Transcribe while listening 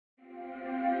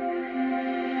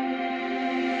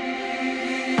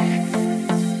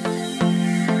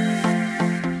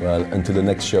Well, until the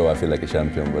next show I feel like a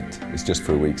champion, but it's just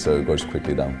for a week, so it goes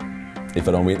quickly down. If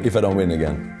I don't win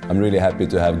again. I'm really happy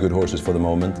to have good horses for the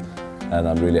moment, and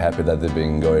I'm really happy that they've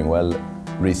been going well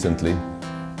recently.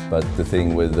 But the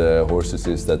thing with horses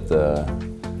is that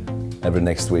every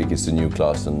next week is a new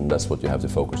class, and that's what you have to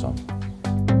focus on.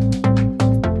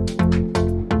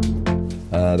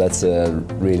 That's a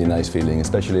really nice feeling,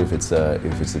 especially if it's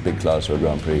a big class or a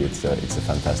Grand Prix. It's a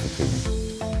fantastic feeling.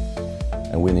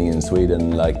 And winning in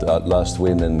Sweden, like the last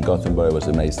win in Gothenburg, was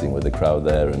amazing with the crowd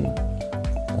there, and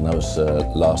I was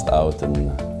last out,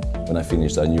 and when I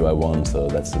finished I knew I won, so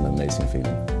that's an amazing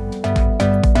feeling.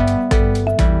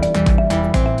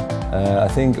 I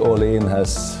think All In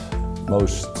has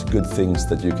most good things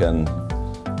that you can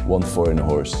want for in a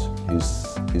horse.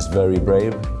 He's very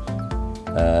brave,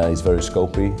 he's very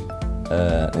scopy,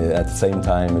 at the same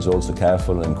time he's also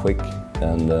careful and quick,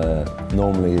 and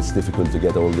normally it's difficult to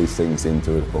get all these things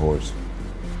into a horse.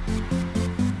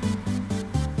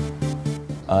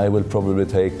 I will probably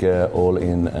take All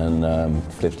In and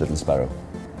Flip Little Sparrow.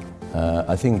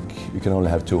 I think you can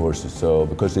only have two horses, so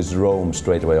because it's Rome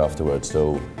straight away afterwards,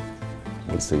 so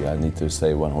we'll see. I need to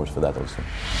save one horse for that also.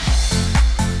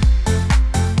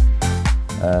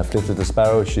 Flip Little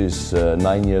Sparrow, she's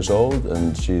 9 years old,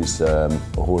 and she's a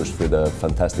horse with a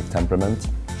fantastic temperament.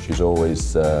 She's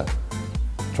always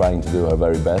trying to do her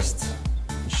very best.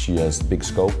 She has big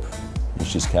scope, and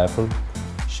she's careful.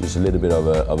 She's a little bit of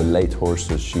a late horse,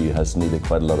 so she has needed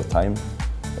quite a lot of time,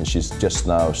 and she's just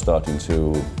now starting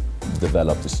to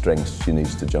develop the strength she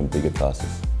needs to jump bigger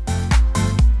classes.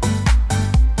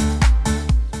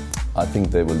 I think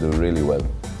they will do really well.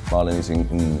 Marlin is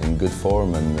in good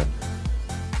form, and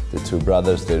the two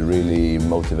brothers, they're really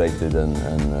motivated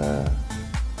and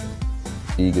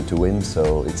eager to win,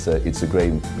 so it's a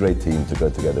great team to go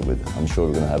together with. I'm sure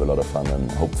we're going to have a lot of fun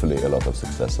and hopefully a lot of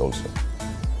success also.